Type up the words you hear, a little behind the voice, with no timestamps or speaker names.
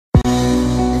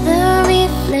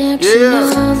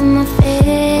reflection of my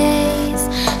face,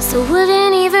 so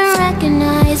wouldn't even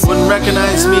recognize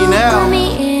me now.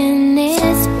 In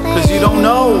this place. Cause you don't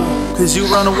know, cause you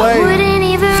run away. I wouldn't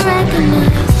even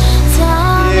recognize.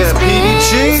 Time has been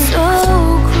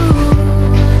so cruel.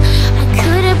 I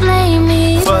couldn't blame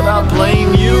me, but I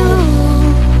blame you.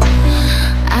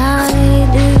 I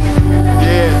do.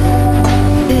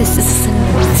 Yeah. This is a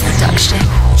production.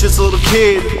 Just a little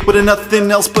kid with nothing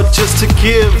else but just to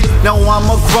give. Now I'm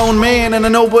a grown man and I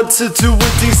know what to do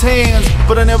with these hands,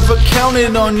 but I never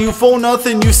counted on you for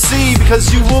nothing, you see,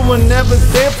 because you were never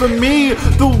there for me,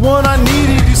 the one I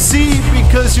needed, you see,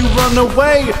 because you run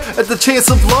away at the chance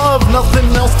of love, nothing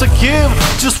else to give,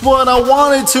 just what I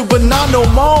wanted to, but not no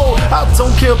more. I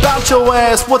don't care about your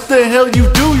ass, what the hell you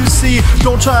do, you see.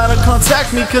 Don't try to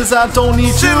contact me cause I don't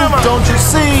need you, don't you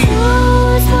see?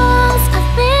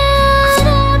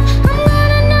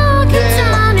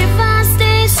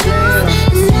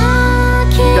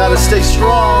 Gotta stay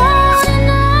strong.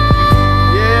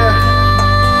 Yeah.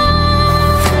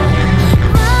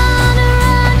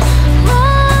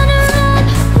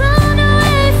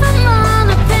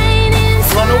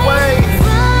 Run away.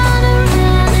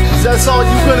 That's all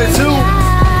you gonna do.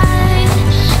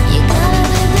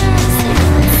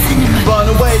 Run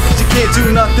away, cause you can't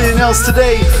do nothing else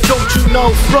today. Don't you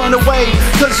know? Run away,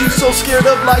 cause you so scared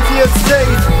of life here today.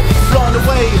 Run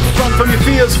away, run from your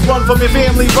fears, run from your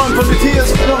family, run from your tears,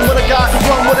 run what I got,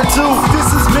 run what I do.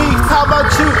 This is me, how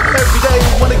about you? Every day,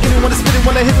 wanna get it, wanna spit it,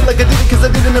 wanna hit it like I did it, cause I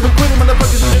didn't ever quit it,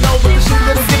 motherfuckers didn't know, but the shit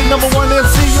that I'm getting number one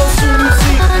MC, yo, soon you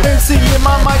see, MC in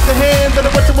my mic, the hand that I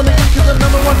want to wanna get, cause I'm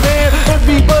number one man.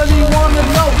 Everybody wanna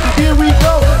know, here we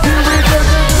go, here we go.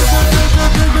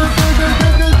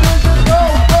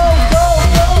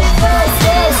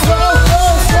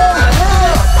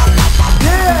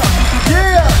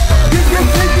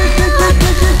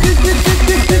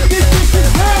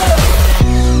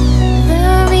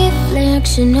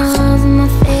 Of my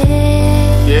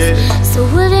face, so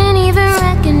wouldn't even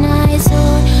recognize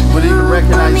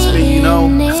me, you know. I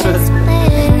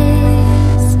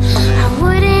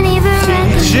wouldn't even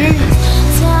recognize.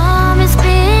 Time has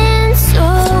been so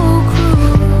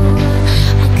cruel.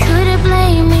 I couldn't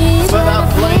blame me, but I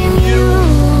blame you.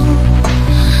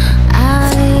 I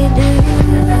do.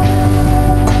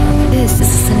 This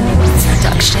is a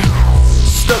production.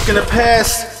 Stuck in the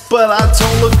past, but I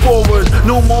don't look forward.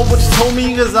 No more what you told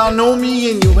me, cause I know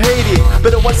me and you hate it.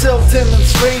 Better watch out,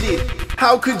 demonstrate it.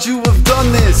 How could you have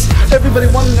done this? Everybody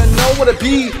wanting to know what I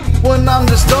be when I'm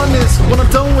just done this. When I'm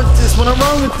done with this, when I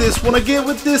run with this, when I get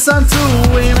with this, I'm too.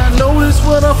 And I notice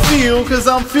what I feel, cause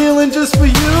I'm feeling just for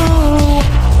you.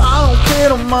 I don't care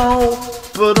no more,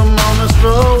 but I'm on this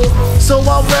road. So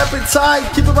I'll wrap it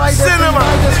tight, keep it right,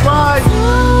 that's right.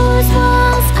 Those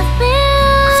walls I've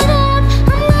built up,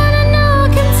 I'm gonna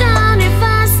knock them down if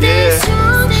I stay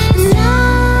strong. And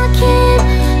I can't.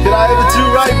 Did I ever do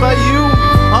right by you?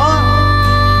 Huh?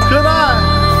 Could I?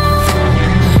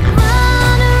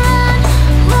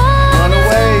 Run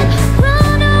away.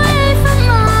 Run away from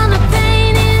all the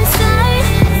pain inside.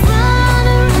 Run.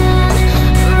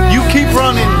 You keep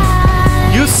running.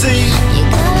 You see.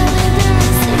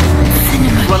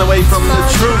 Run away from the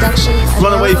truth.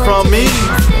 Run away from me.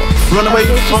 Run away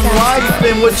from life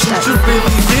and what you should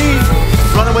really be.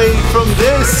 Run away from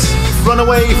this. Run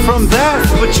away from that,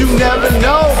 but you never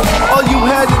know. All you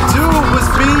had to do was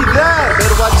be that.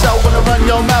 Better watch out when I run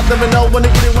your mouth. Never know when to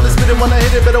get it, when to spit it, when I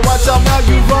hit it. Better watch out now,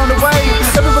 you run away.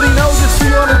 Everybody knows it's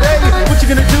 3 on a day. What you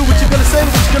gonna do, what you gonna say,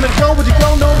 what you gonna go, what you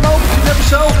don't know, but you never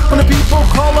show. When the people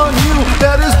call on you,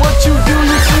 that is what you do,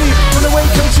 you see. Run away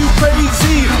cause you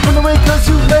crazy. Run away cause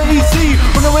you lazy.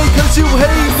 Run away cause you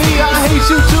hate me. I hate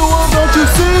you too, oh don't you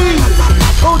see?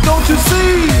 Oh don't you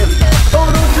see? Oh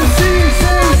don't you see?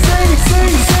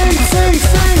 Say,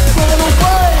 run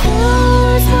away.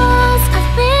 Those walls I've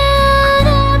built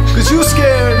up, Cause you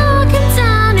scared. knock them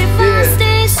down if I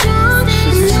stay strong.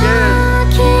 Cause you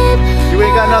scared. You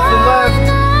ain't got nothing left.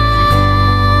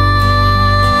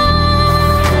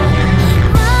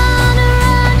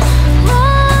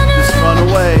 Just run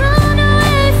away. Run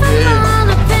away from all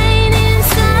the pain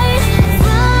inside.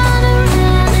 Run and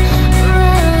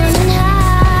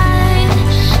hide.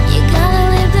 You gotta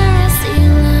live the rest of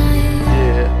your life.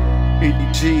 Yeah,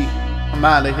 EDG, I'm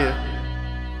out of here.